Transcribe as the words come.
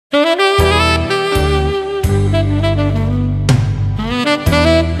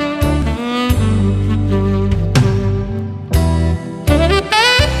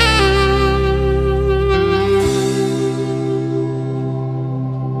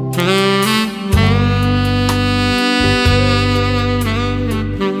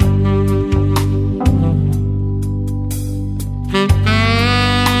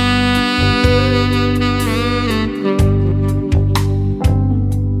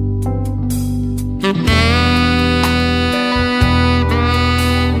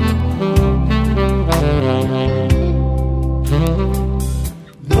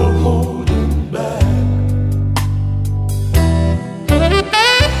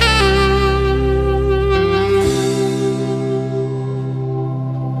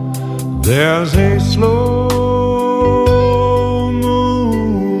There's a slow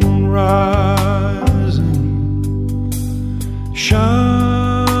moon rising,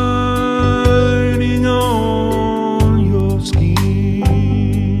 shining on your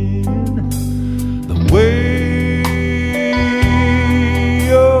skin. The way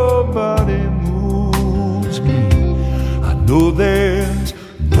your body moves me, I know there's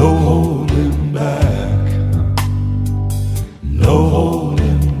no holding back, no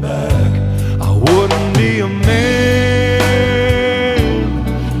holding back. I wouldn't be a man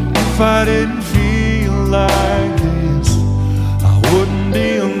if I didn't feel like this. I wouldn't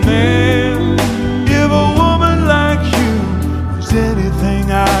be a man if a woman like you was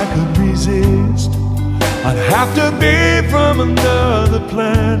anything I could resist. I'd have to be from another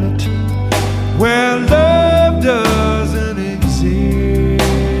planet where love doesn't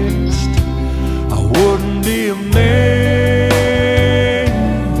exist. I wouldn't be a man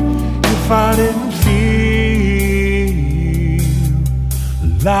if I didn't feel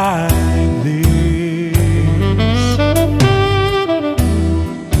like this.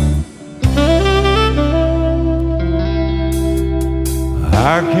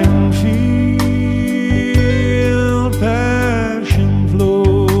 I can feel passion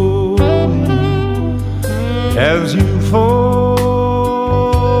flowing as you fall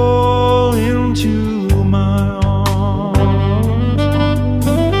into my arms.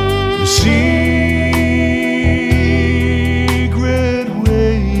 The secret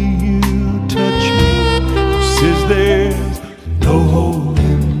way you touch me says there's no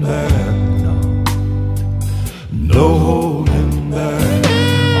holding back, no holding back. I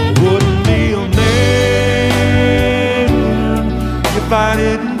wouldn't be a man if I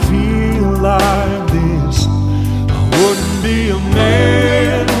didn't feel like this. I wouldn't be a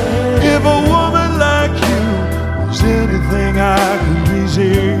man if a woman like you was anything I could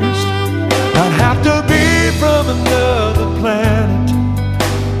resist. I'd have to be from another planet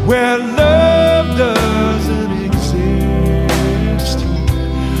where love doesn't exist.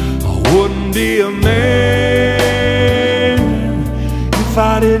 I wouldn't be a man if I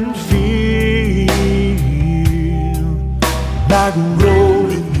didn't feel like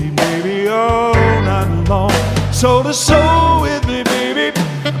rolling me, baby, all night long. Soul to soul with me, baby,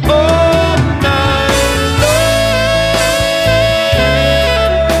 all night long.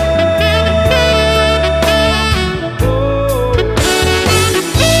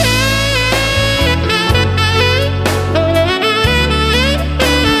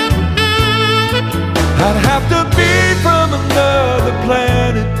 I'd have to be from another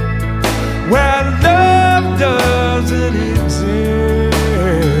planet where love doesn't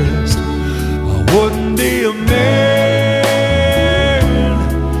exist. I wouldn't be a man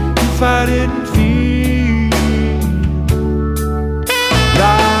if I didn't feel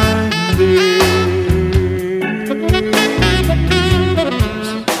like this.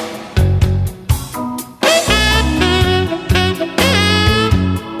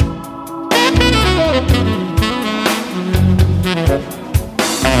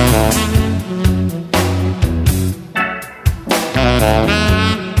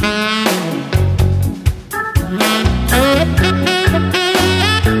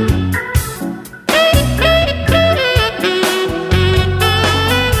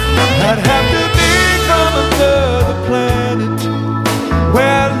 I'd have to be from another planet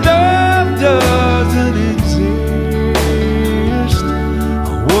where love doesn't exist. I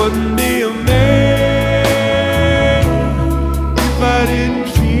wouldn't be a man if I didn't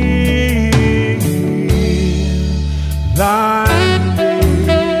feel like this.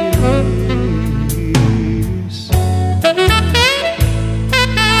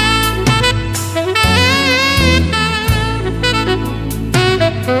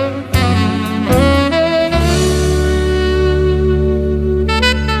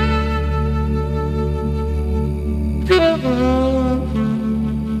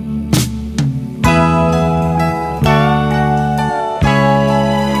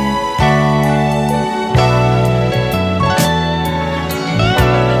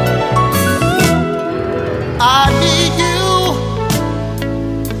 I need you,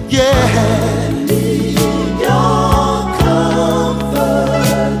 yeah. Your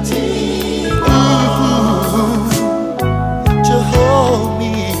comforting arms to hold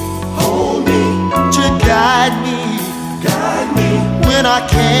me, to guide me when I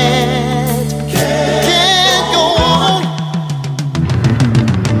can't go on.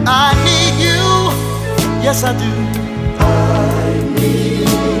 I need you, yes I do. I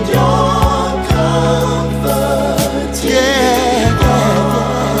need your comfort, yeah.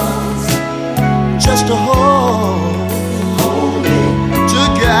 Just to hold me, to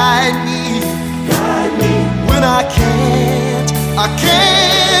guide me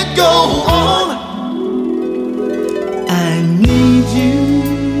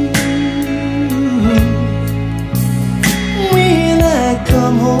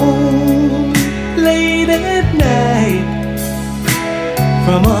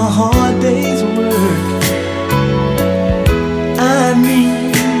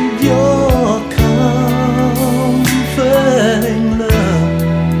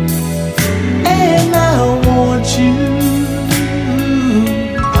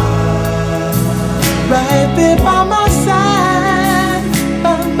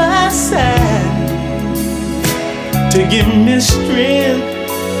to give me strength,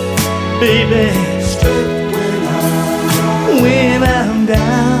 baby, when I'm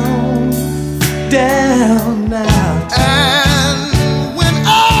down, down out. And when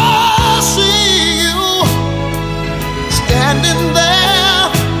I see you standing there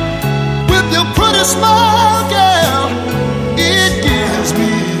with your pretty smile, girl, it gives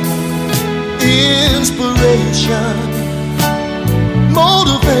me inspiration,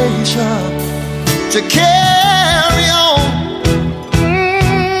 motivation to carry on.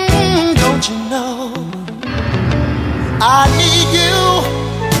 Don't you know I need you?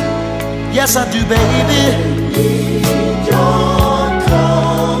 Yes, I do, baby. Need your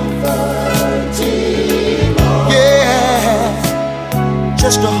comforting arms. Yeah,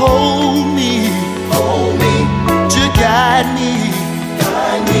 just to hold me, to guide me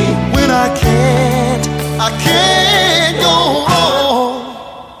when I can't go on.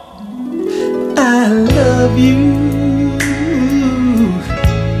 I love you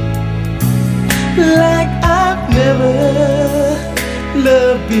like I've never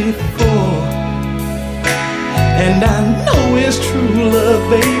loved before, and I know it's true love,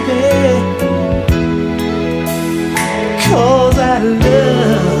 baby, 'cause I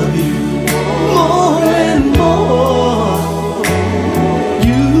love you more and more.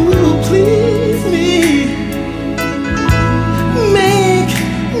 You please me, make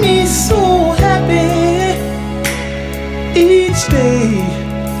me so happy each day.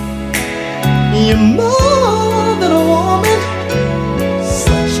 You're more than a woman,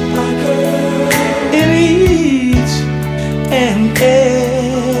 Such a girl. in each and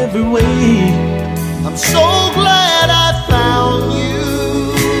every way. I'm so glad I found you.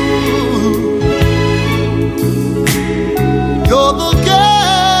 You're the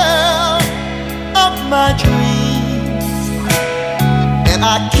girl of my dreams, and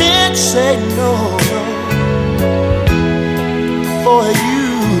I can't say no. For you,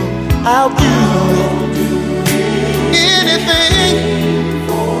 I'll do anything.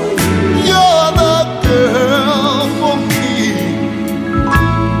 You're the girl for me,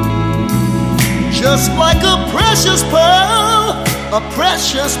 just like a precious pearl, a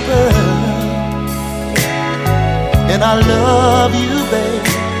precious pearl. And I love you, babe.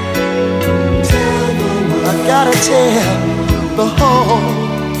 I gotta tell the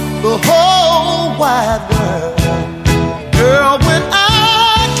whole wide world. Girl, when I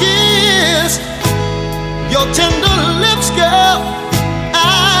kiss your tender lips, girl, I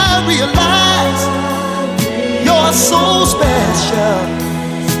realize you're so special.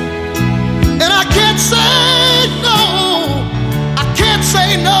 And I can't say no, I can't say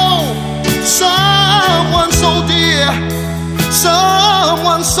no. Someone so dear,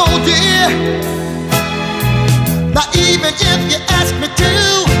 someone so dear. Now even if you ask me to,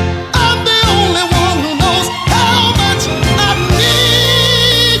 I'm the only one who knows how much I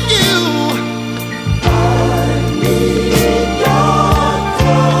need you. I need your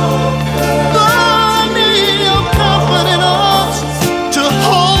comfort. I need your comfort in arms to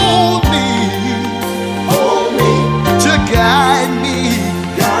hold me, to guide me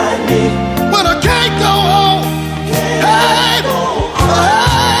when I can't go home. Hey, I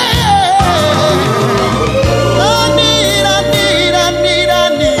need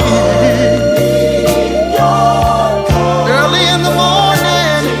early in the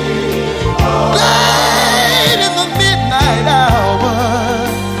morning, late in the midnight hour.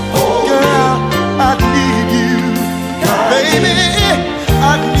 Girl, I need you, baby,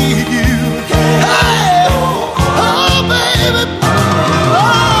 I need you. Hey, oh, baby,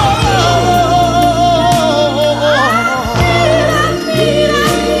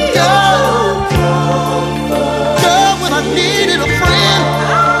 girl, when I needed a friend,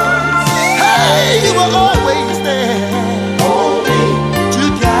 hey, you were always there to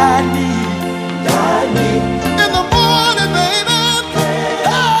guide me in the morning, baby.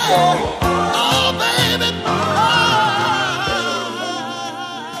 Hey, oh, baby.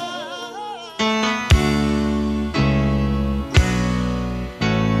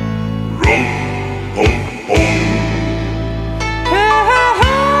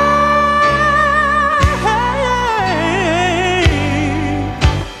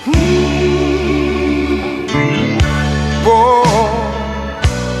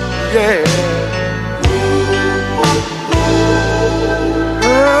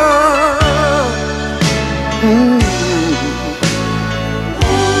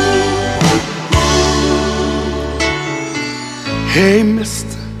 Hey,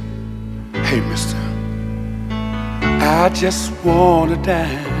 mister, I just want a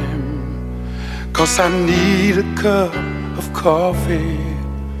dime, 'cause I need a cup of coffee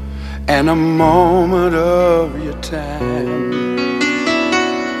and a moment of your time.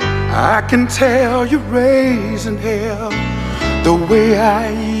 I can tell you're raising hell the way I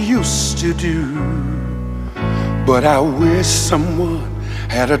used to do, but I wish someone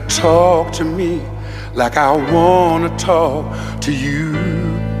had to talk to me like I wanna talk to you.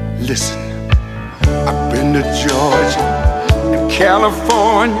 Listen, I've been to Georgia and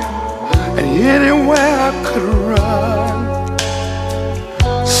California and anywhere I could run.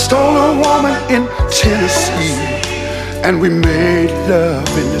 Stole a woman in Tennessee and we made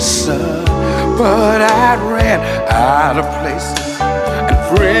love in the sun. But I ran out of places and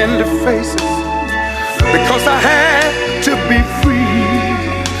friendly faces because I had to be free.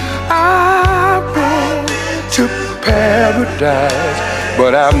 I've been to paradise,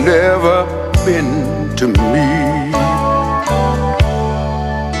 but I've never been to me.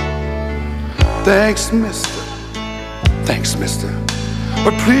 Thanks, mister. Thanks, mister.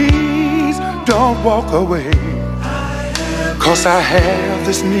 But please don't walk away, 'cause I have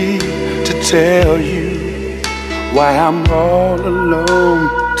this need to tell you why I'm all alone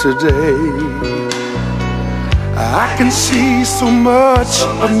today. I can see so much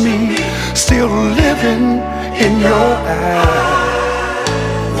of me still living in your eyes.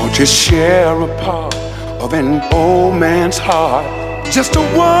 Won't you share a part of an old man's heart just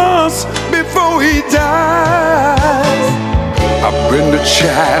once before he dies? I've been to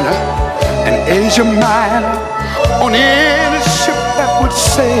China and Asia Minor on any ship that would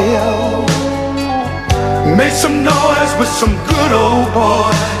sail. Made some noise with some good old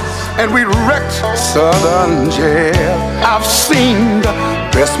boys, and we wrecked Southern jail. I've seen the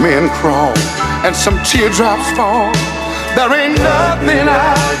best men crawl and some teardrops fall. There ain't nothing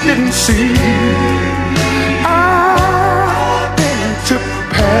I didn't see. I've been to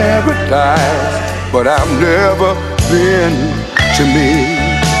paradise, but I've never been to me.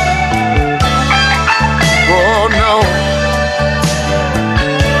 Oh no.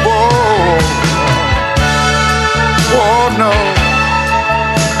 Oh no.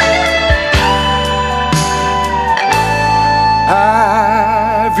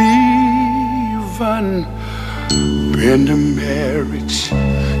 I've even been to marriage,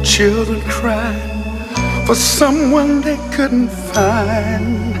 children crying for someone they couldn't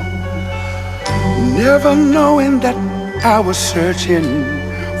find, never knowing that I was searching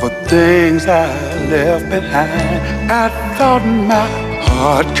for things I left behind. I thought my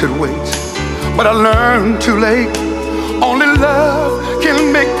heart could wait, but I learned too late. Only love can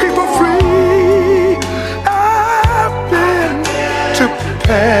make people free. I've been to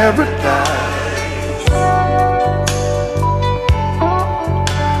paradise.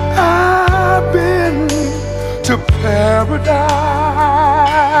 I've been to paradise,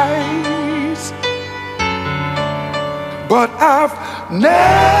 but I've never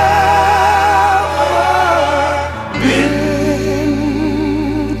been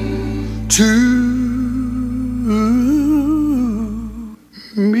to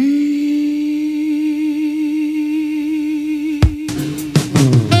me.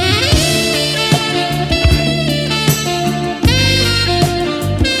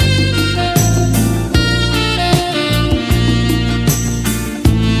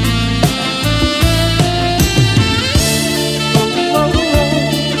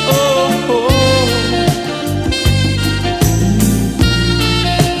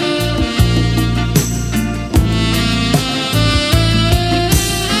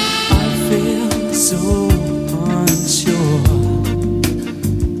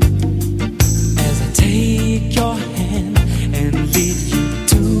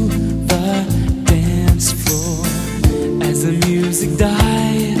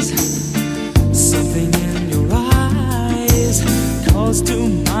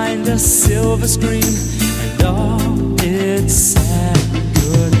 Silver screen and all its sad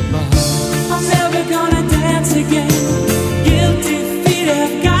goodbye. I'm never gonna dance again. Guilty feet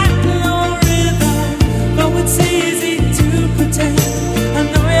have got no rhythm, though it's easy to pretend. I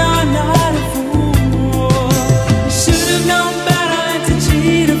know you're not a fool. You should have known better than to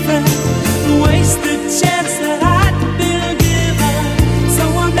cheat a friend and waste the chance that I'd been given. So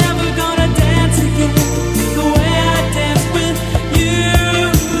I'm never gonna dance again the way I danced with you.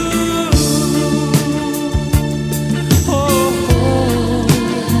 Oh, oh.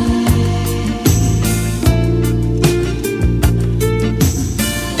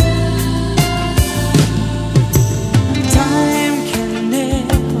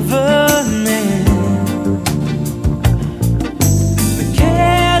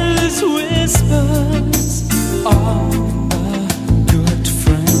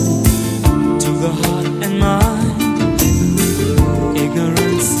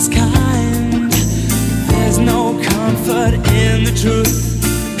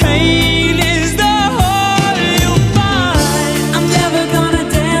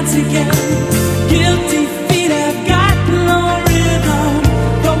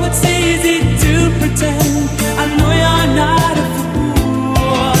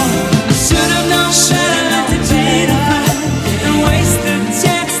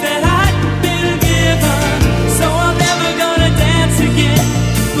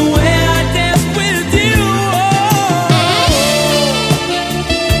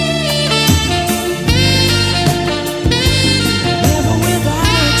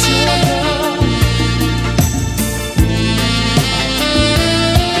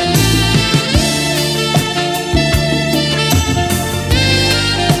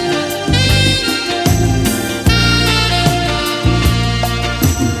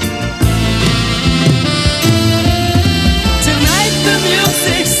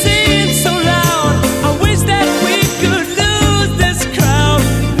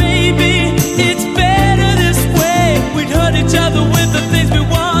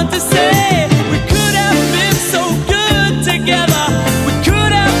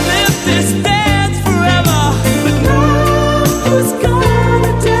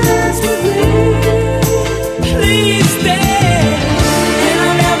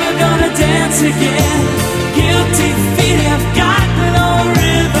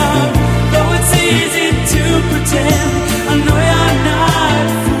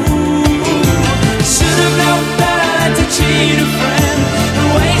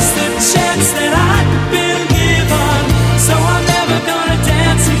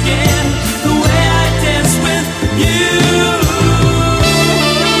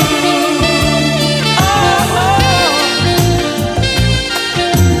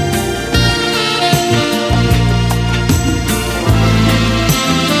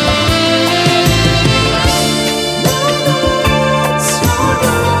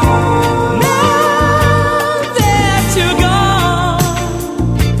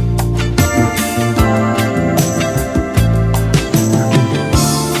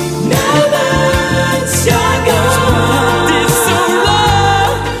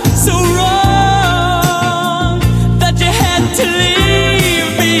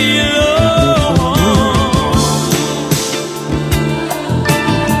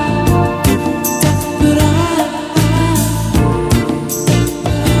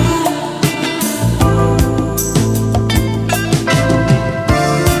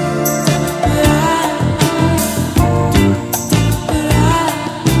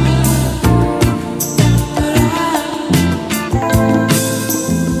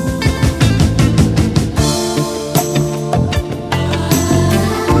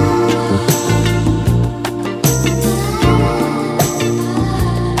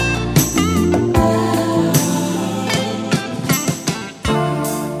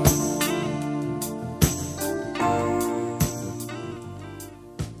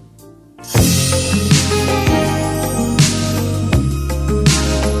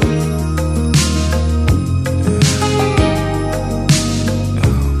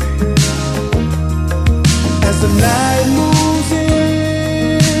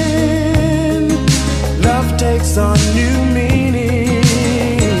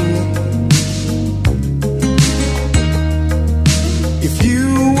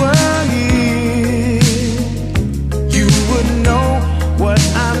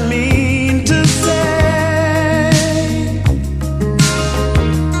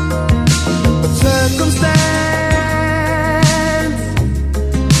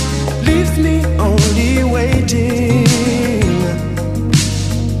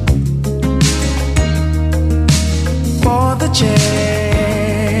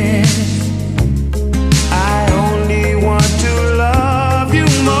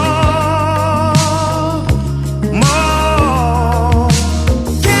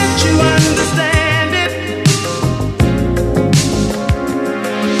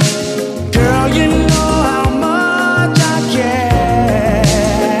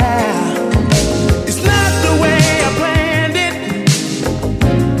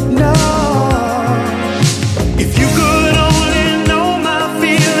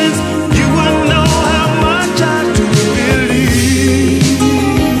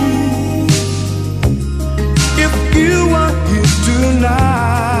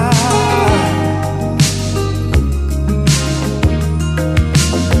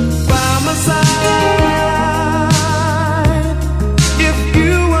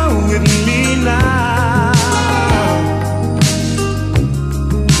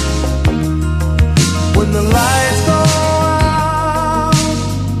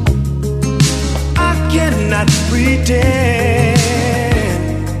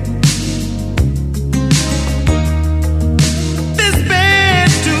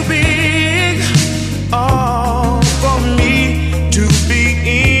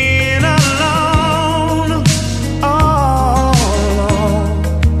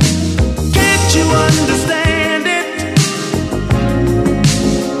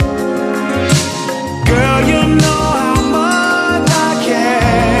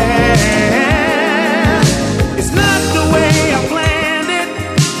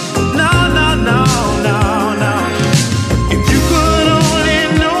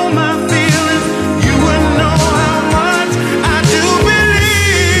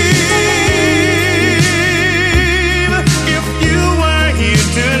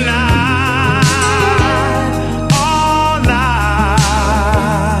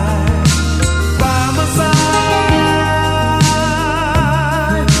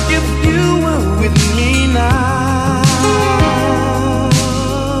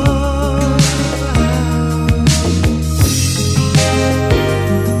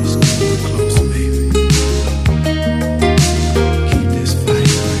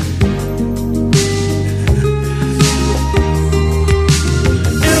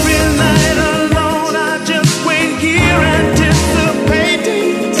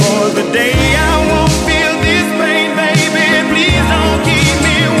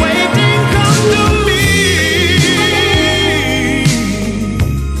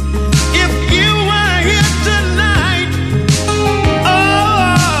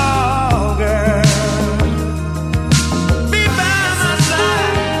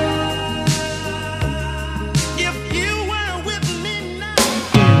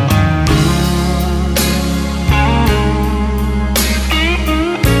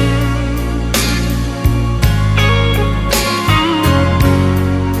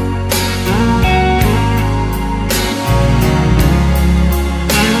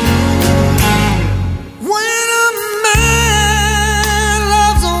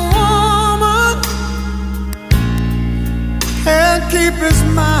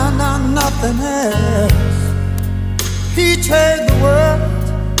 nothing else. He'd trade the world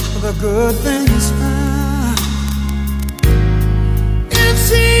for the good things found. If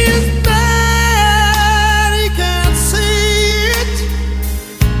she is bad, he can't see it.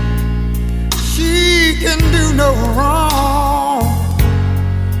 She can do no wrong.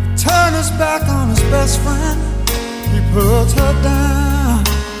 Turn his back on his best friend, he puts her down.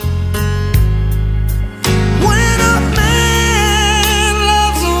 When a man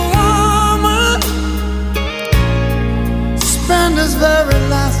loves a woman, spend his very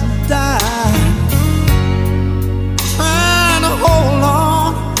last dime trying to hold on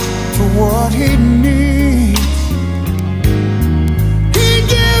to what he needs. He'd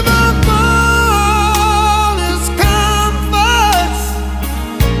give up all his comforts,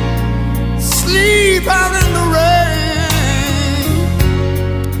 sleep out in the rain,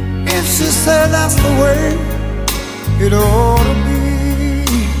 if she said that's the way it ought to be.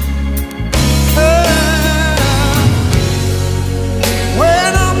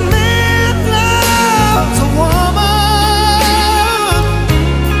 When a man loves a woman,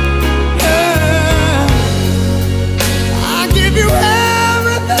 I give you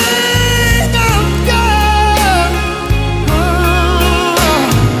everything I've got.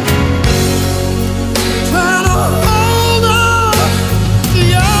 Trying to hold on to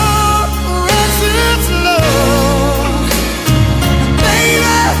your precious love.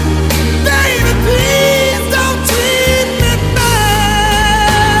 Baby, baby, please don't treat me bad.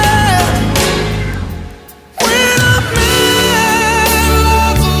 When a man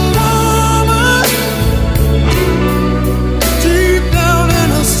loves a woman, deep down in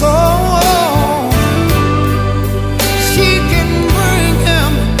her soul, she can bring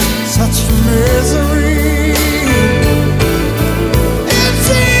him such misery. If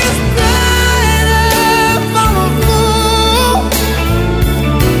she's bad for a fool,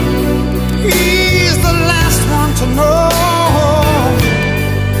 he's the last one to know.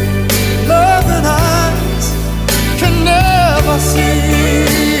 Loving eyes can never see.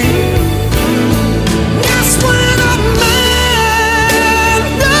 Yes, when a man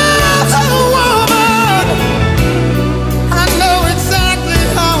loves a woman, I know exactly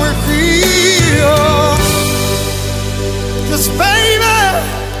how it feels. 'Cause baby,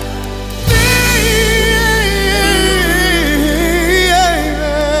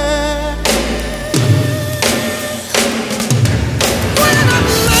 when a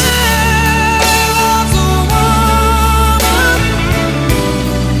man loves a woman,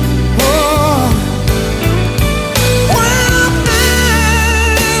 oh, when a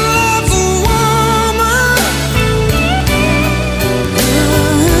man loves a woman,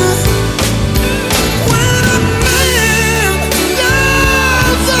 when a man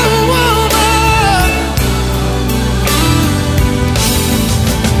loves a woman,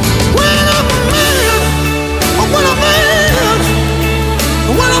 when a man, when a man,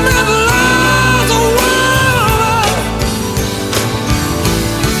 when a man loves a woman.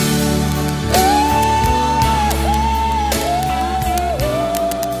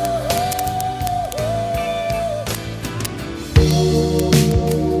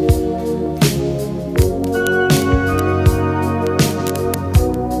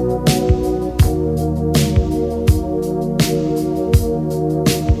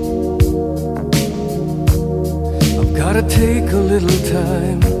 I've gotta take a little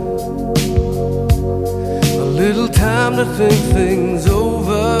time to think things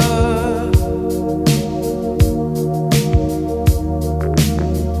over.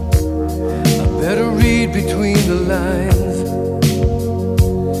 I better read between the lines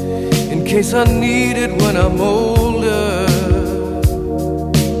in case I need it when I'm older.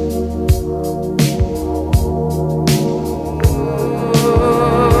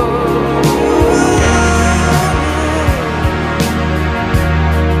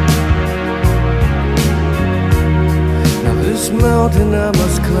 Mountain I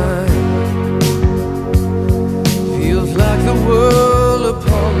must climb feels like the world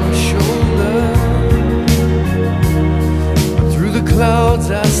upon my shoulder. But through the clouds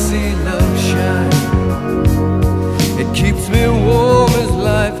I see love shine.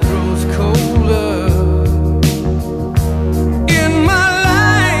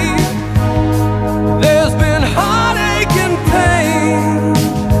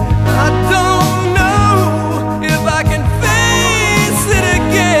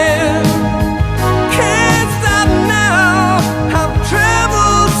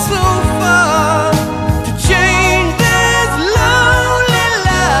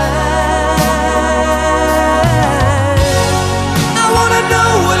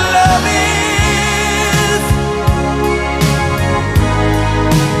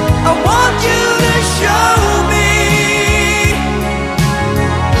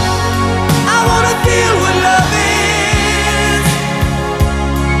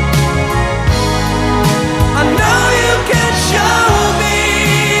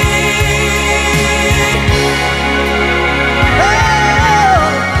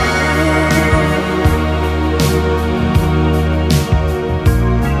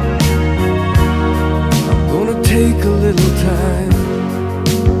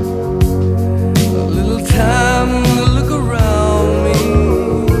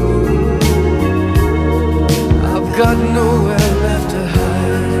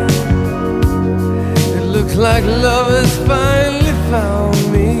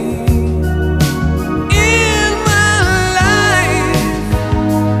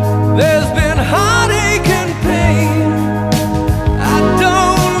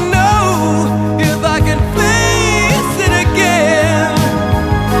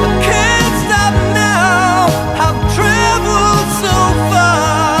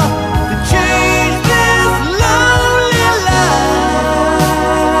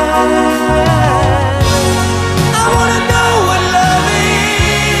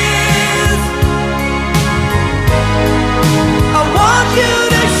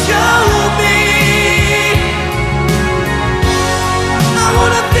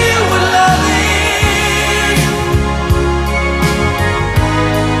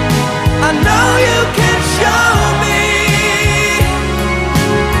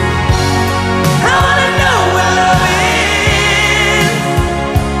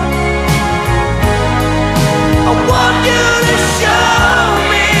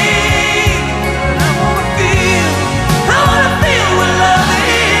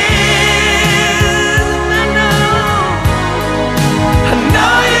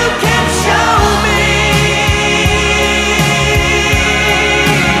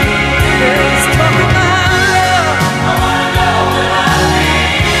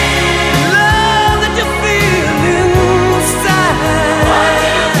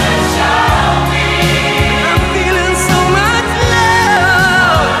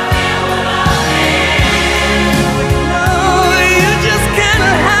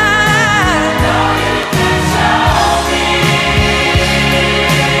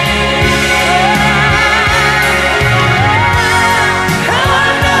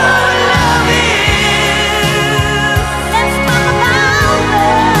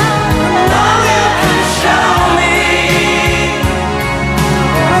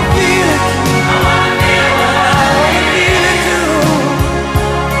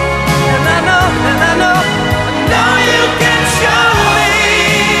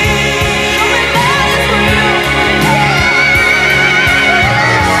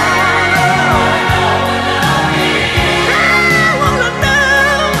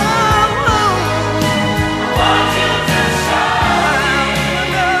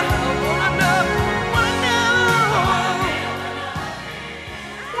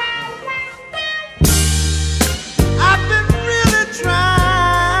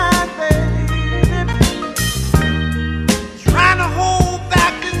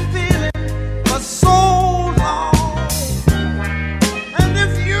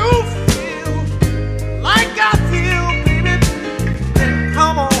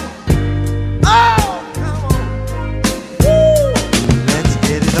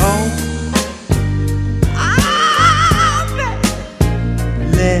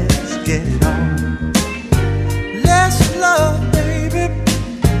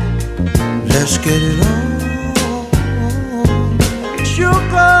 Let's get it on.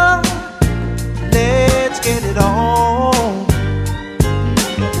 Sugar, let's get it on.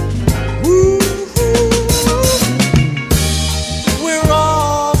 Ooh, we're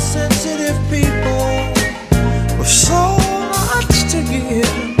all sensitive people with so much to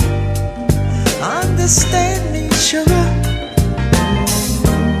give. Understand me, sugar,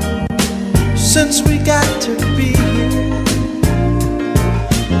 since we got to be here.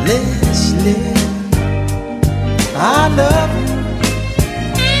 Let's live. I love you.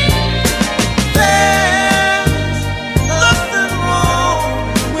 There's nothing wrong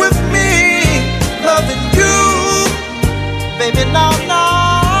with me loving you, baby, no, no.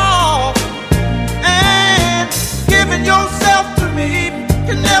 And giving yourself to me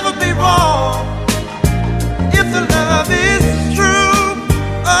can never be wrong if the love is true.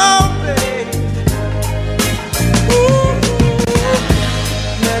 Oh, baby. Ooh.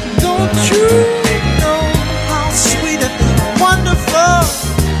 Don't you know how sweet and wonderful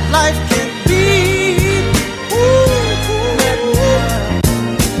life can be? Ooh,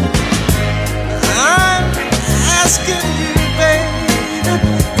 I'm asking you, baby, to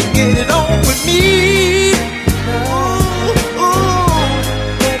get it on with me. Ooh,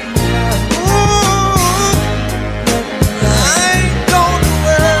 I ain't gonna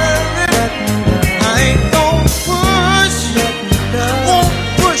worry, I ain't gonna push, won't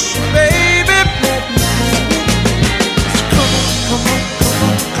push you, baby. Come on, come on, come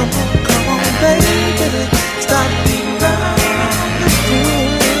on, come on, come on, baby. Stop being around the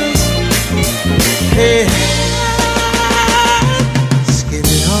bush. Hey, let's get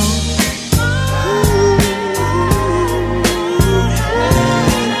it on.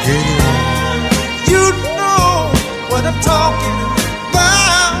 Get it on. You know what I'm talking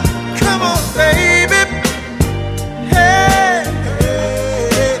about. Come on, baby. Hey,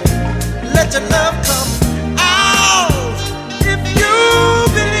 hey, let your love come out. If you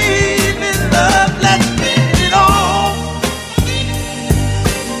believe in love, let's get it on.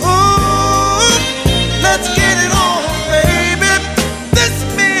 Ooh, let's get it on, baby. This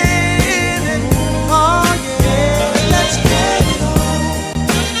minute, oh yeah, let's get it on.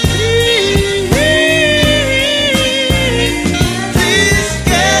 Please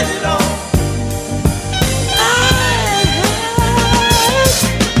get it on.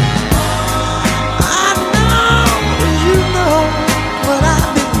 I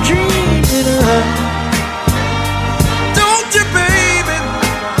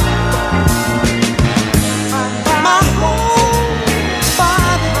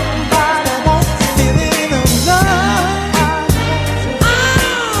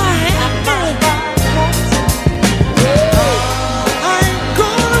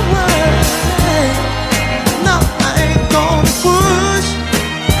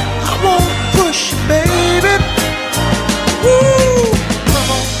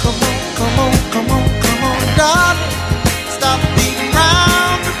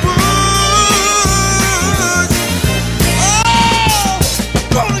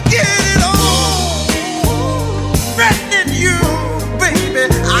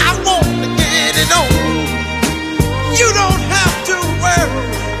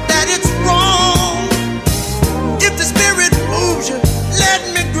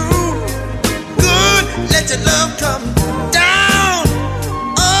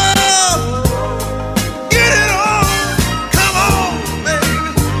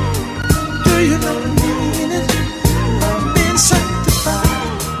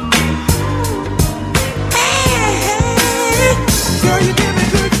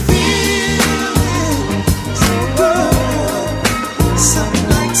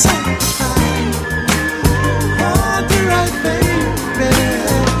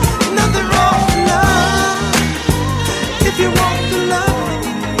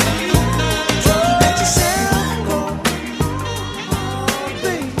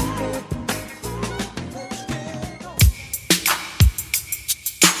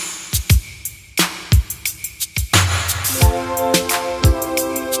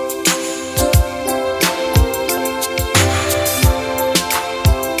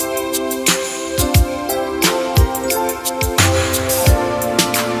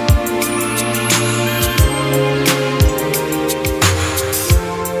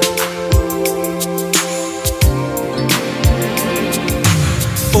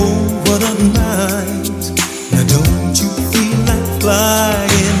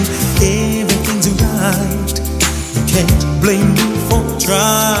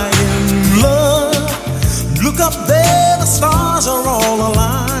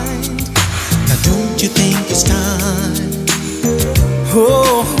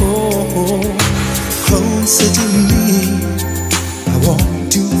closer to me. I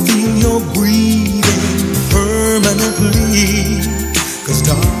want to feel your breathing permanently. 'Cause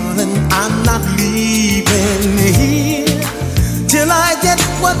darling, I'm not leaving here till I get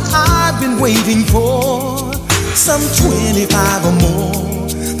what I've been waiting for. Some 25 or more,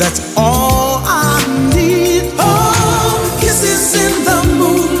 that's all I need. Oh, kisses in the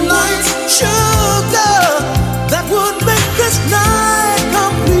moonlight, sugar, that would make this night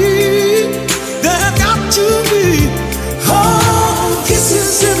complete. There have got to be, oh,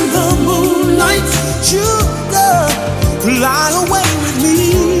 kisses in the moonlight, sugar, fly away with me.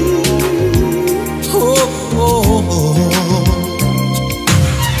 Oh, oh, oh.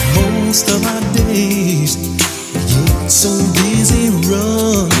 Most of our days so busy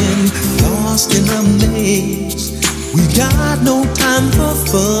running, lost in a maze. We got no time for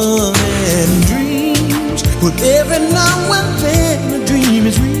fun and dreams. But every now and then a dream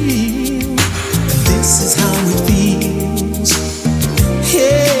is real, and this is how it feels.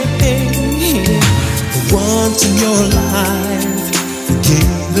 Yeah, for once in your life,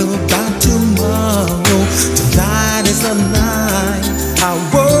 forget about tomorrow. Tonight is the night. Our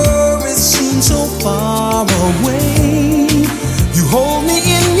worries seem so far away. You hold me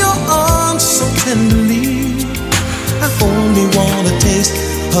in your arms so tenderly. I only want a taste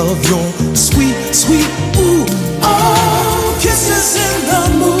of your sweet, sweet, ooh, oh, kisses in the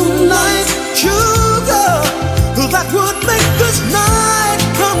moonlight, sugar, that would make this night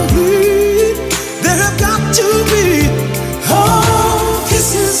complete. There have got to be, oh,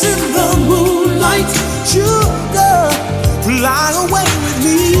 kisses in the moonlight, sugar, fly away with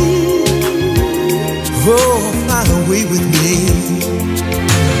me. Oh, fly away with me.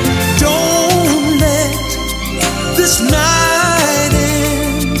 Don't let this night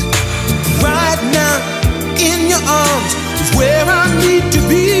end. Right now, in your arms is where I need to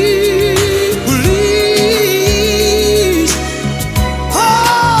be. Please,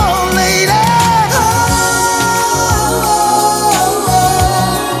 oh, lady, oh,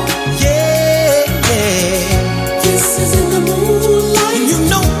 yeah, yeah. Kisses in the moonlight,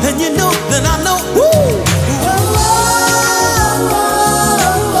 and you know that I know. Woo!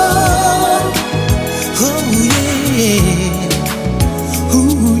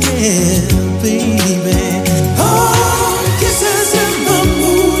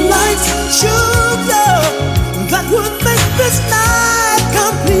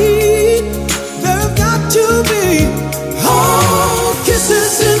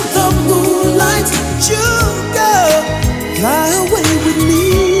 Fly away with me.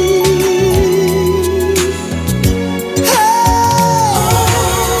 Hey,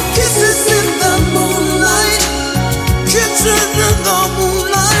 oh, kisses in the moonlight, kisses in the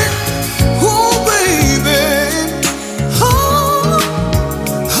moonlight. Oh, baby, oh,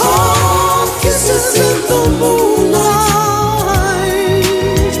 oh, kisses in the moonlight.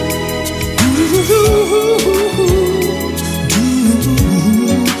 Ooh, ooh, ooh,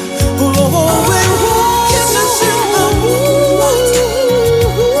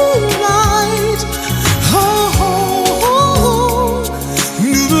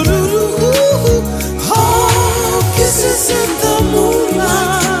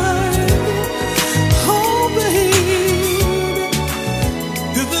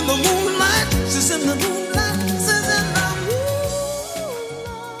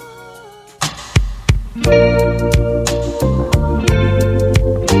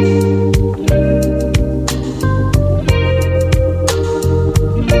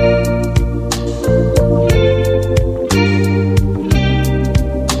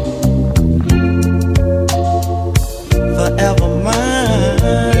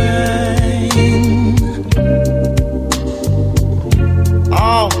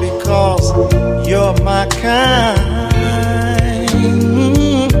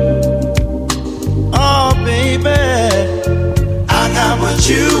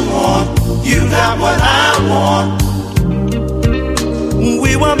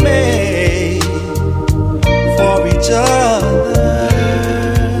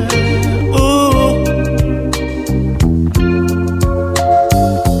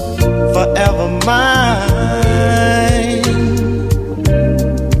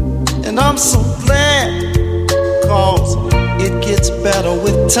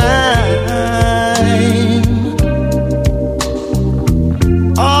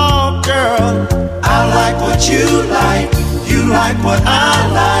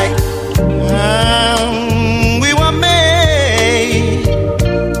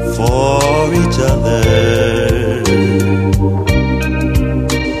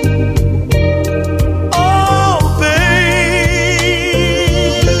 oh, baby.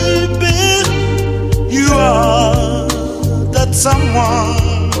 You are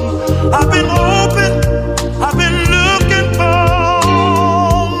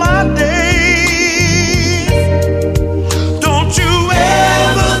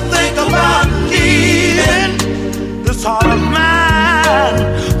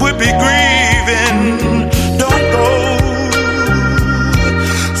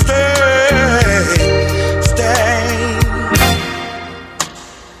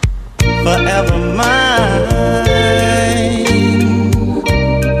forever mine.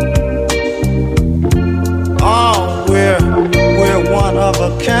 Oh, we're one of a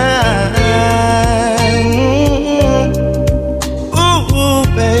kind. Ooh,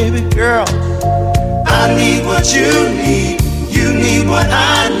 baby girl, I need what you need. You need what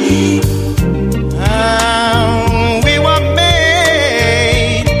I need. We were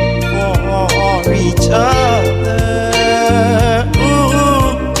made for each other.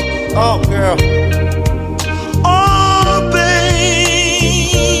 Ooh, oh girl. Oh baby,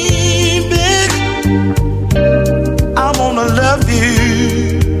 I wanna love you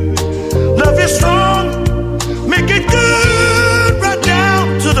strong, make it good right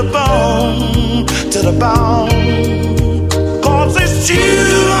down to the bone, to the bone. 'Cause it's you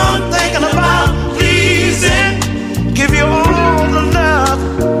I'm thinking about pleasing. Give you all the love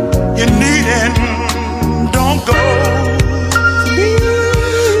you need and don't go.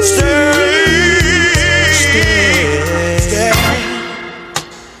 Stay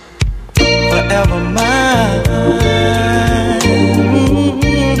forever mine.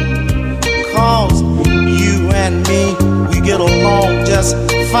 'Cause you and me, we get along just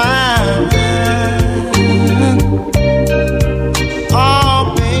fine. Oh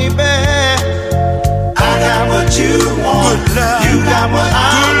baby, I got what you want, good love. You got what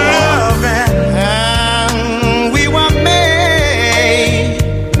I want, and we were made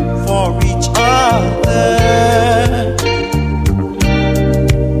for each other.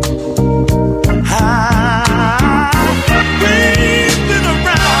 I've been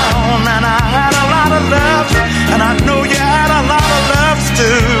around and I had a lot of love, and I know you had a lot of loves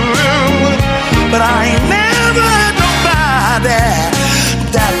too, but I ain't never had nobody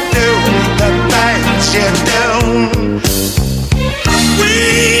that do the things you do. We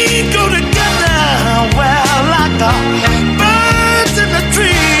go together well like the birds in the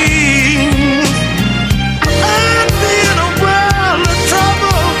trees. I'd be in a world of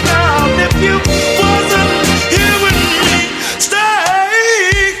trouble now if you wasn't here with me.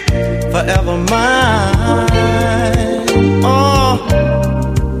 Stay forever mine. Oh,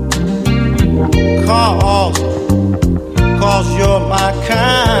 'cause you're my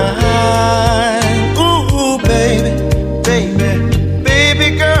kind. Ooh, baby, baby, baby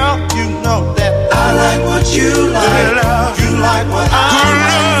girl, you know that I like what you like. You like what I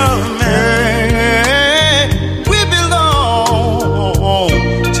love, man. We belong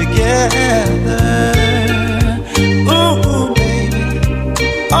together. Ooh, baby,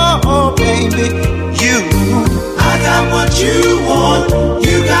 oh, baby, you. I got what you want.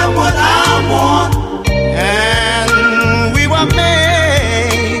 You got what I want. And we were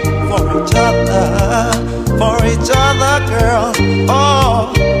made for each other, girl.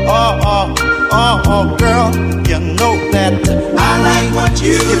 Oh, girl, you know that I like what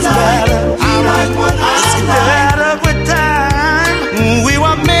you like. I like what I like. Better with time. We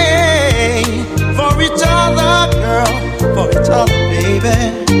were made for each other, girl, for each other, baby.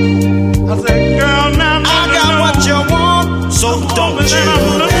 I said, girl, now I got what you want, so don't you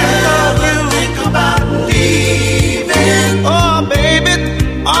ever think about leaving. Oh, baby,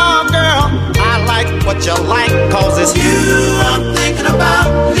 oh, girl, I like what you like, 'cause it's you I'm thinking about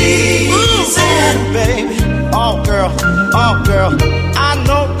pleasing. Baby, oh, girl, I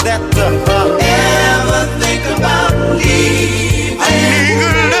know that ever think about leaving. I need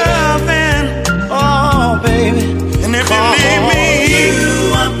good loving, oh, baby, and if you leave me, you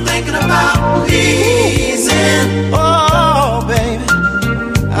I'm thinking about pleasing. Oh, baby,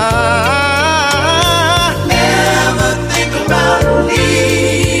 never think about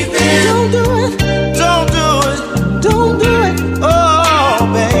leaving. Don't do it, don't do it, don't do it. Oh,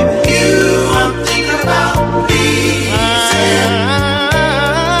 baby, you I'm thinking about pleasing.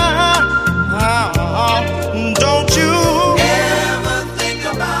 Don't you ever think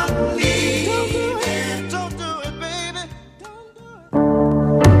about leaving. Don't do it, baby. Don't do it.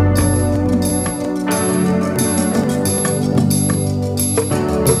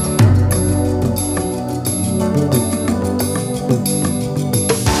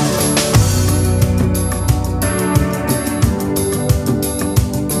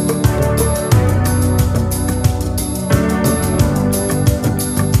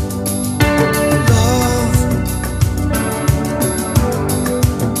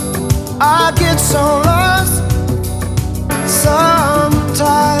 I get so lost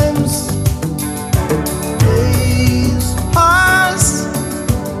sometimes. Days pass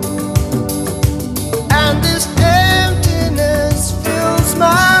and this emptiness fills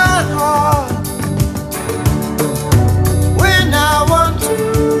my heart. When I want to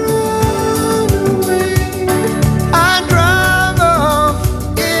run away, I drive off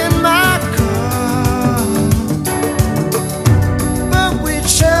in my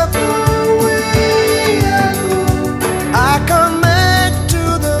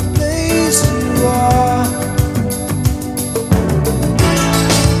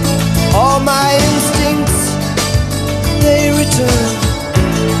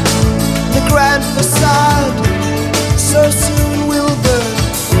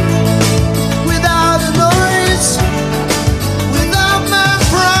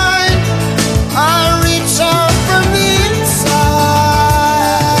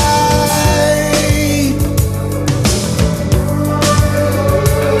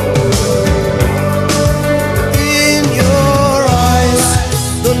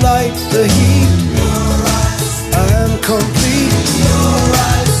light the heat. I am complete.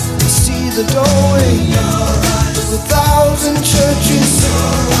 I see the doorway. The thousand churches.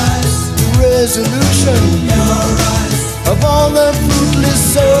 The resolution of all the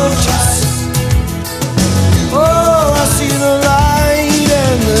fruitless searches. Oh, I see the light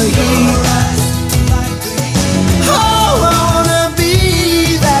and the heat. Oh, I wanna be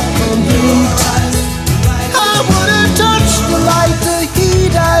that complete. I wanna touch the light, the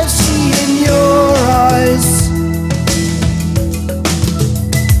heat I see in your eyes.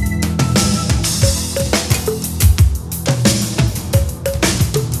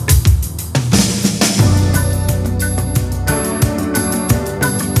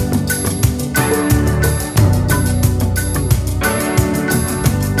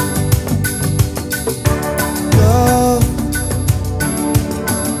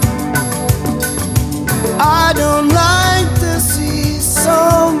 I don't like to see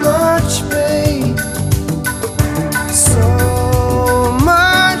so much pain, so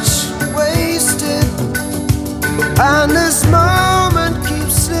much wasted, and this moment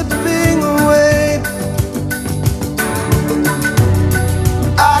keeps slipping away.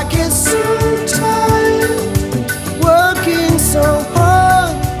 I get so tired working so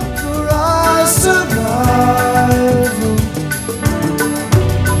hard for our survival.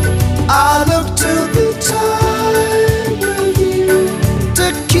 I look to the time with you to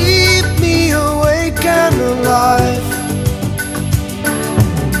keep me awake and alive.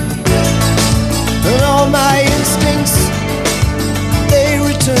 And all my instincts, they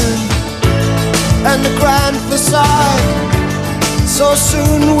return, and the grand facade so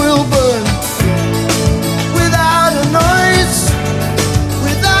soon will burn. Without a noise,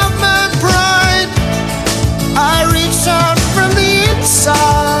 without my pride, I reach out from the inside.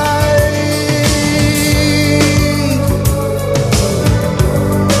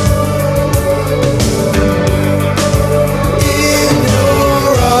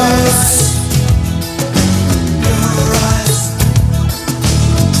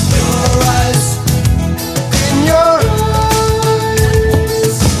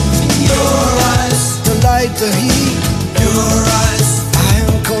 The heat, your eyes, I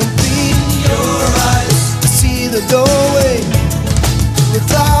am complete. Your eyes, I see the doorway, the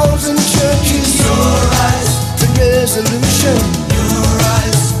thousand churches. Your eyes, the resolution. Your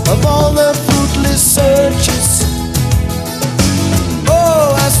eyes, of all the fruitless searches.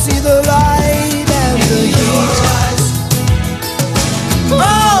 Oh, I see the light and the heat. Oh,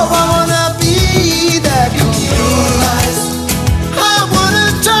 I wanna be that complete. I wanna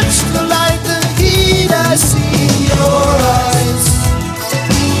touch the light, the heat I see in your eyes,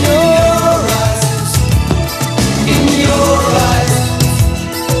 in your eyes, in your eyes,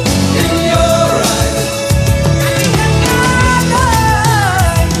 in your eyes.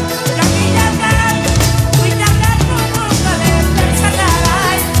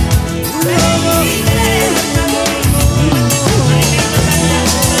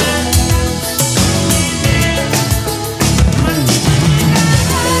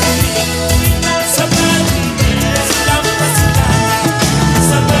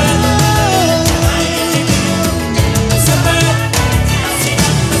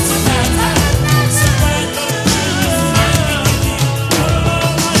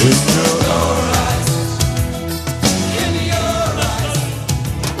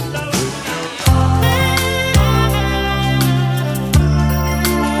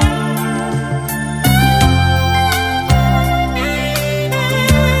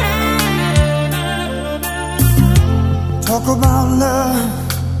 Talk about love,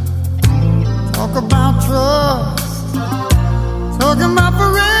 talk about trust, talking about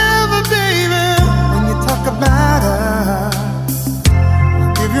forever, baby. When you talk about us,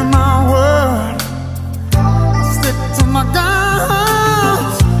 I'll give you my word, I'll stick to my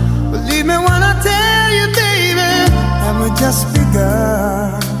guns. Believe me when I tell you, baby, that we just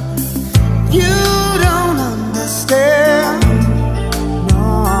begun. You don't understand.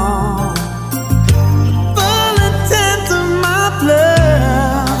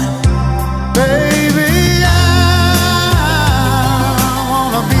 Baby, I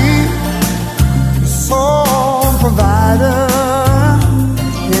wanna be sole provider,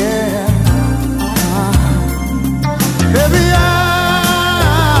 yeah. Baby, I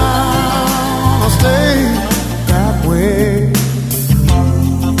wanna stay that way.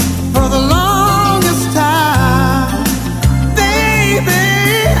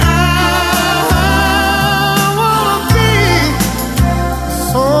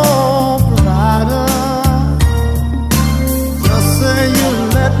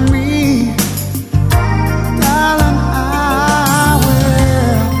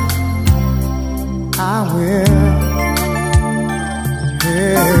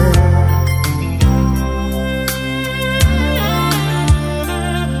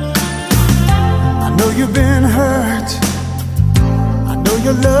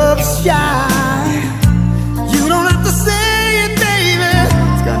 love's shy. You don't have to say it, baby.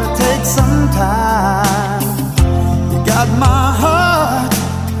 It's gonna take some time. You got my heart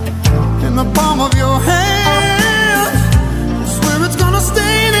in the palm of your hand. I swear it's gonna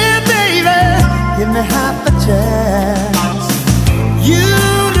stay there, baby. Give me half a chance. You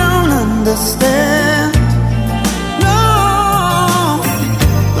don't understand.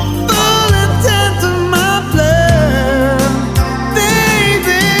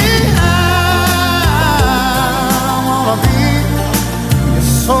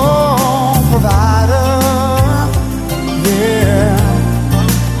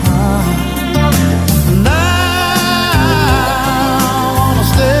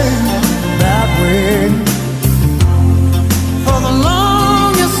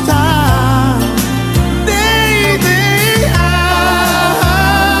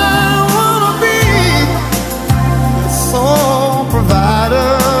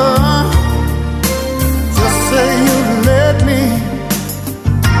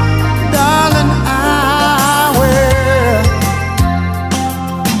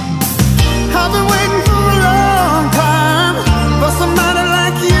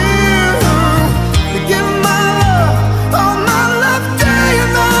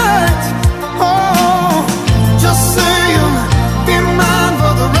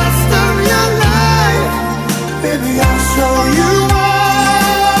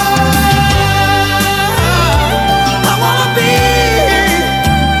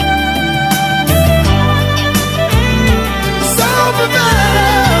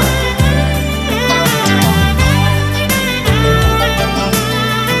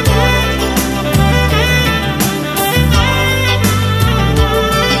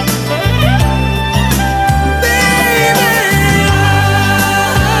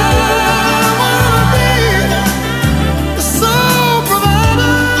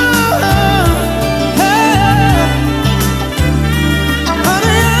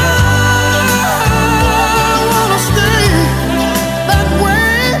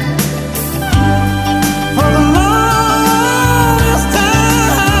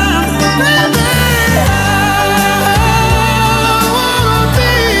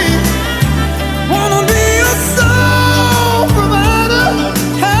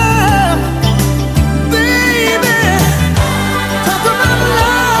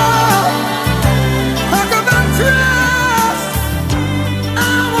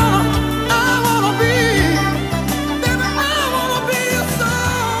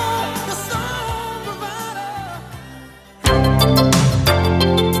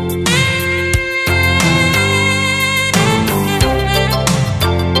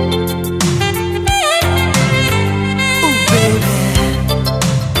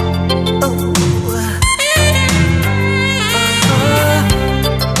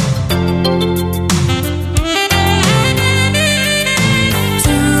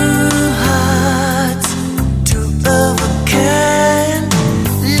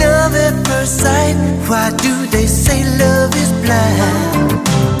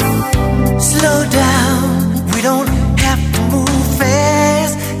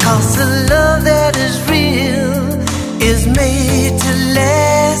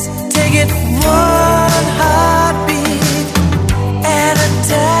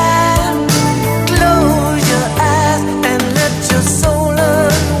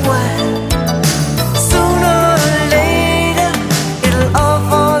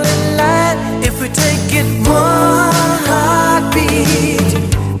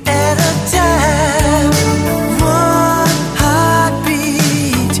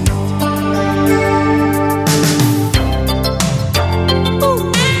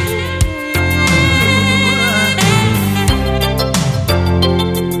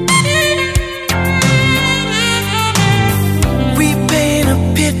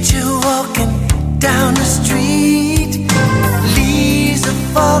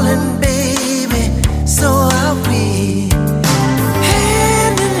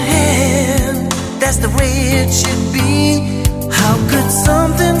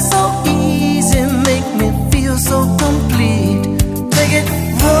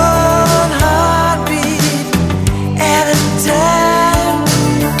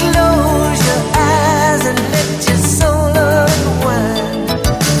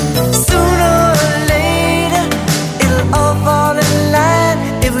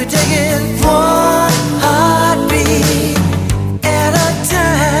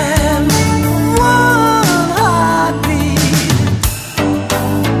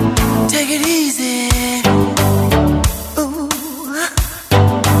 Take it easy.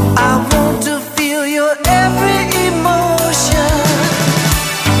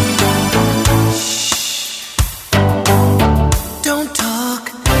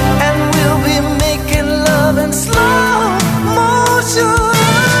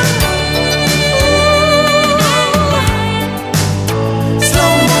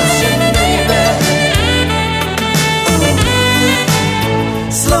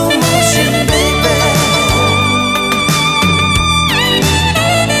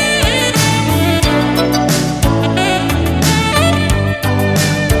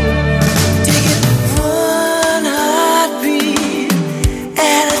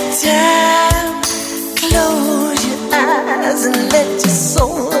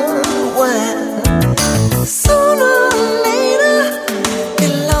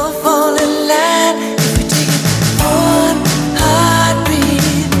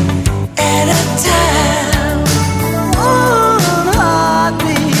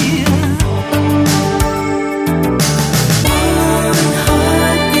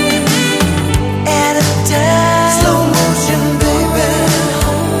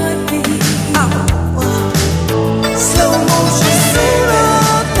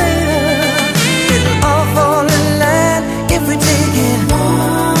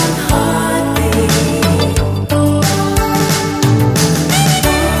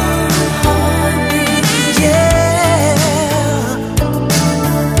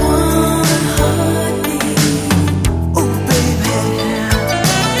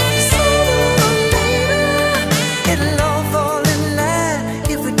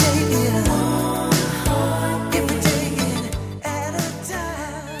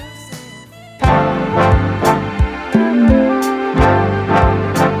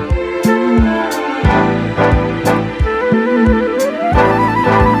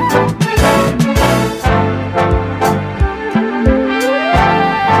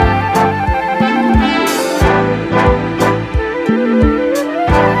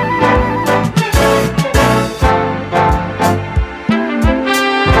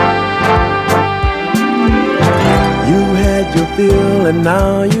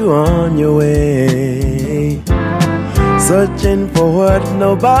 living for what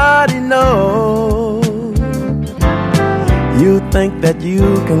nobody knows. You think that you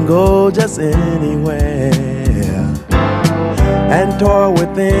can go just anywhere and toy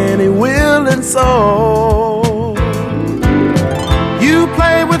with any willing soul. You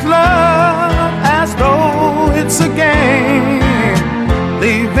play with love as though it's a game,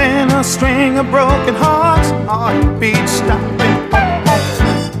 leaving a string of broken hearts, heartbeat stopping.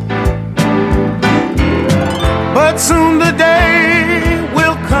 But soon the day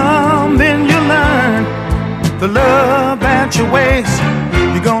will come, then you learn the love that you waste,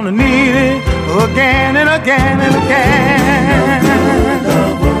 you're gonna need it again and again and again.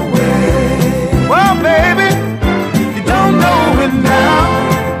 Well, baby, you don't know it now,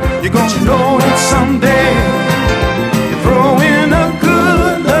 you're gonna know it someday. You're throwing a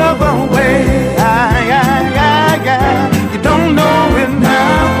good love away. You don't know it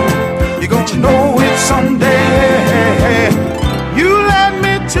now, you're gonna know it someday. You led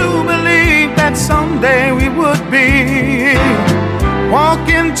me to believe that someday we would be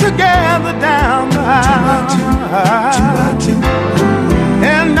walking together down the aisle.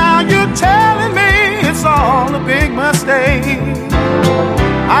 And now you're telling me it's all a big mistake.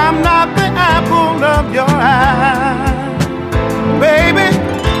 I'm not the apple of your eye. Baby,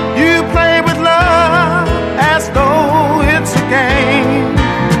 you play with love as though it's a game,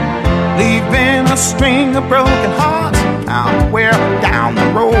 leaving a string of broken hearts somewhere down the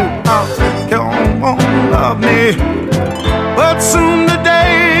road. Come on, love me. But soon the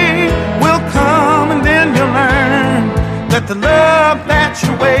day will come, and then you'll learn that the love that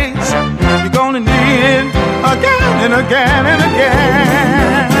you waste, you're gonna need it again and again and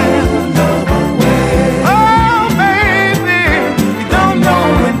again. Oh, baby, you don't know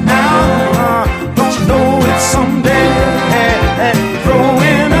it now, don't you know it someday?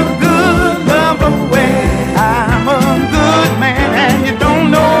 Throwing a good love away. I'm a good man, and you don't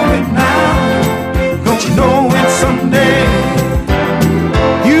know it now, don't you know it someday?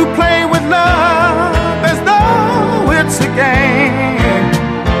 You play with love as though it's a game,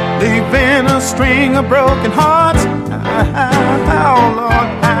 leaving a string of broken hearts. Oh, Lord.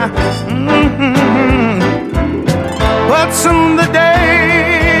 But soon the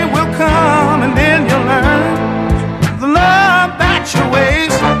day will come, and then you'll learn the love that you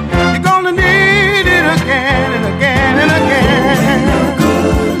waste, you're gonna need it again and again and again.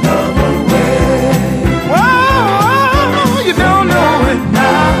 Whoa, you don't know it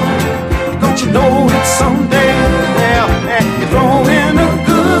now, don't you know it someday? You're throwing a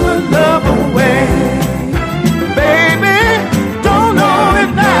good love away. Baby, don't know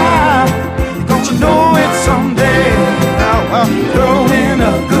it now, don't you know it someday? You're throwing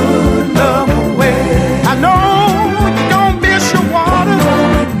a good love away. I know you don't miss your water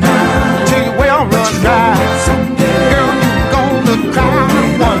till your well runs dry. Girl, you're gonna cry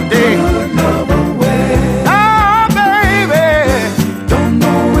one day. Oh, baby, don't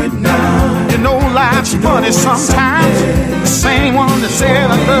know it now. You know life's funny sometimes. The same one that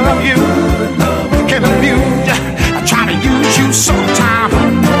said I love you can abuse you, I try to use you sometimes.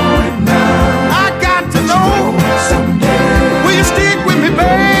 I got to know, will you stick with me,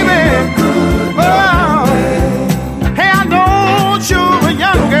 baby? Oh, hey, I know you're a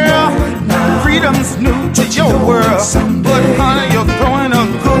young girl, freedom's new to your world, but honey, you're throwing a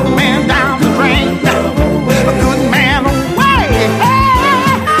good man down the drain, a good man away. Hey,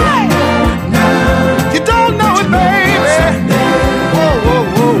 you don't know it, baby. Whoa, whoa,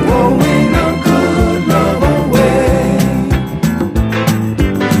 whoa, whoa.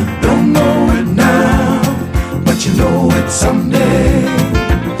 Someday,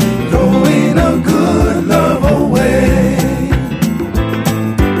 throwing a good love away.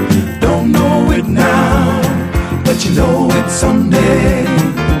 Don't know it now, but you know it someday.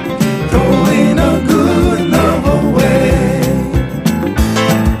 Throwing a good love away.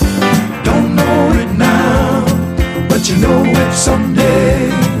 Don't know it now, but you know it someday.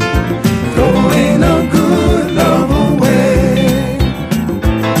 Throwing a good love away.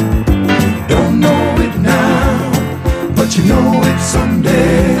 Don't know it now, but you know it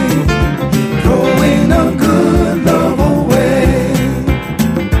someday. Throwing a good love away.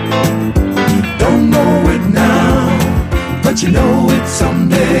 Don't know it now, but you know it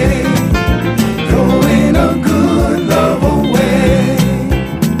someday. Throwing a good love away.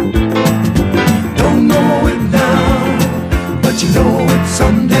 Don't know it now, but you know it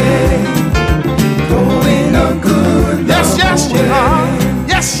someday. Throwing a good love away. Yes, you are.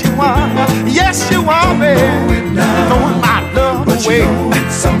 Yes, you are. Yes, you are, baby. Throwing my love away.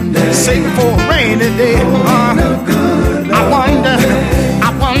 Save for a rainy day. I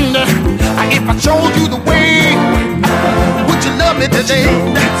wonder if I showed you the way, would you me today,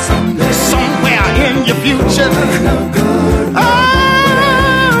 somewhere in your future.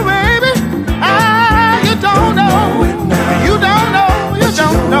 Oh, baby, you don't know, you don't know, you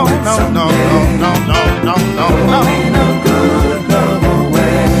don't know, no, no, no, no, no, no, no, no.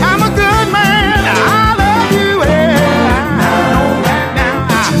 I'm a good man, I love you,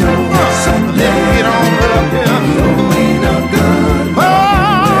 get on up here. Oh,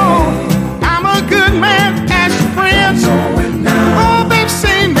 I'm a good man, ask your friends. Oh, they've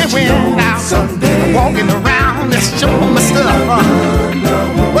seen me when I'm walking around, that's showing my stuff.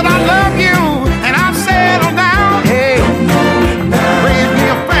 But I love you, and I've settled down. Hey, raise me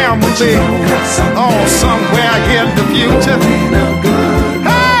a family, oh, somewhere in the future.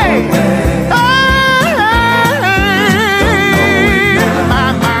 Hey,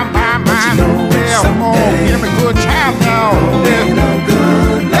 give me good time now.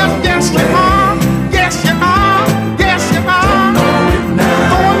 Yes, you are. Yes, you are. Yes, you are.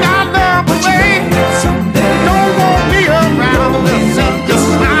 Throwing my love away. Don't want me around to see you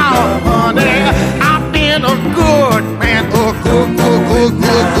smile, honey. I've been a good man, a good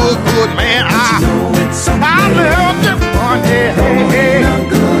man. I love you, honey.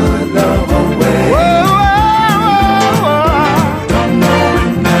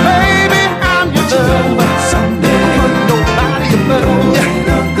 Baby, I'm your lover. Nobody above you.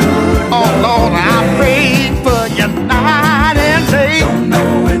 Oh Lord, I pray for you night and day.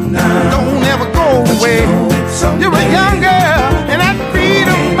 Don't ever go away. You're a young girl, and that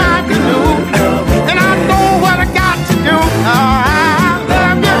freedom I can do. And I know what I got to do. Oh, I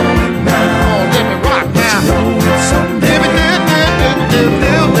love you. Oh, let me rock now. Give it,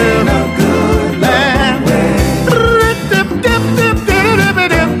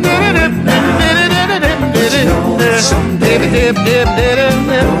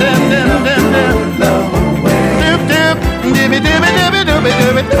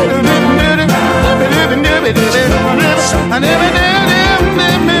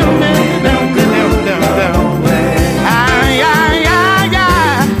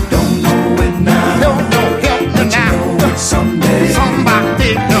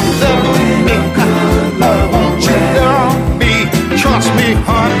 trust me,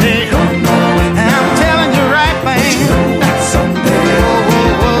 honey. I'm telling you right, babe. You know it's someday.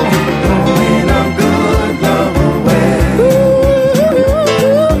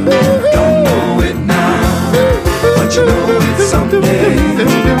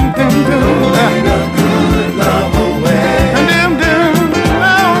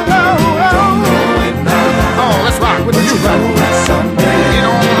 Oh, let's rock with the new rock.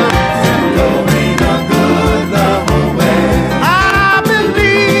 I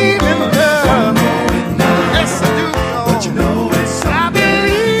believe in love. Yes, I do. But you know it's I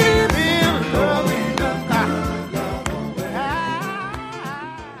believe in love.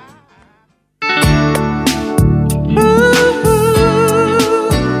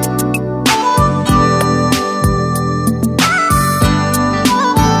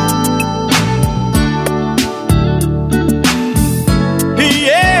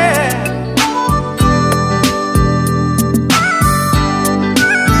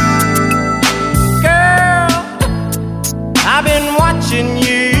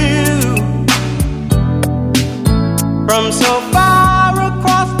 From so far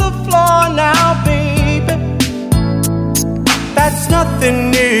across the floor now, baby, that's nothing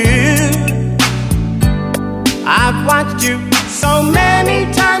new. I've watched you so many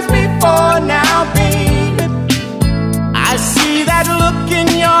times before now, baby. I see that look in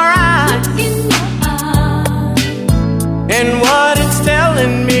your eyes, and what it's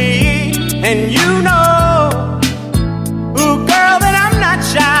telling me, and you know, ooh, girl, that I'm not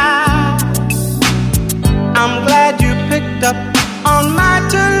shy. I'm glad you picked up on my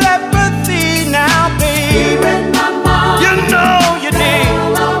telepathy now, baby. You read my mind. You know you did.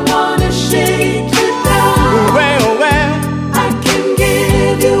 Girl, I wanna shake you down. Well, I can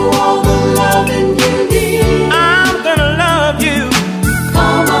give you all the loving you need. I'm gonna love you.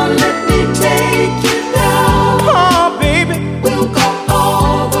 Come on, let me take you down. Oh, baby, We'll go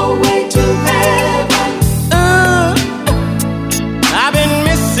all the way to heaven. I've been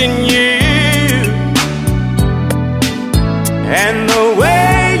missing you. And the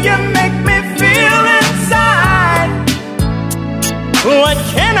way you make me feel inside, what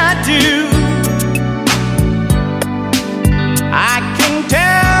can I do? I can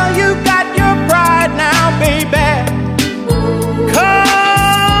tell you got your pride now, baby.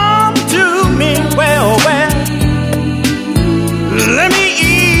 Come to me, well, let me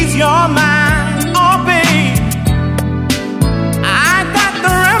ease your mind, oh, babe. I got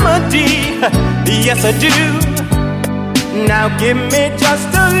the remedy, yes I do. Now Now give me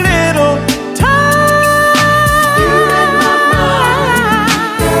just a little time. You're in my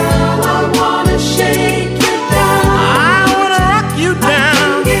mind, girl. I wanna shake you down. I wanna rock you down.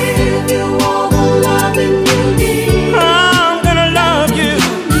 I can give you all the loving you need. I'm gonna love you.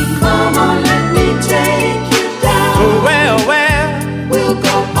 Come on, let me take you down. Well, we'll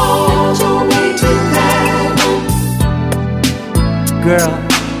go all the way to heaven. girl,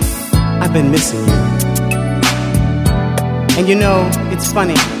 I've been missing you. And you know, it's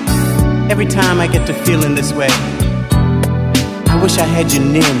funny. Every time I get to feeling this way, I wish I had you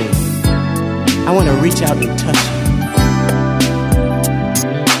near me. I want to reach out and touch you.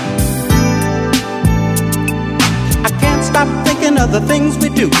 I can't stop thinking of the things we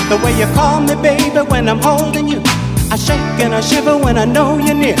do. The way you call me baby when I'm holding you. I shake and I shiver when I know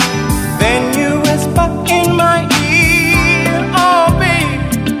you're near. Then you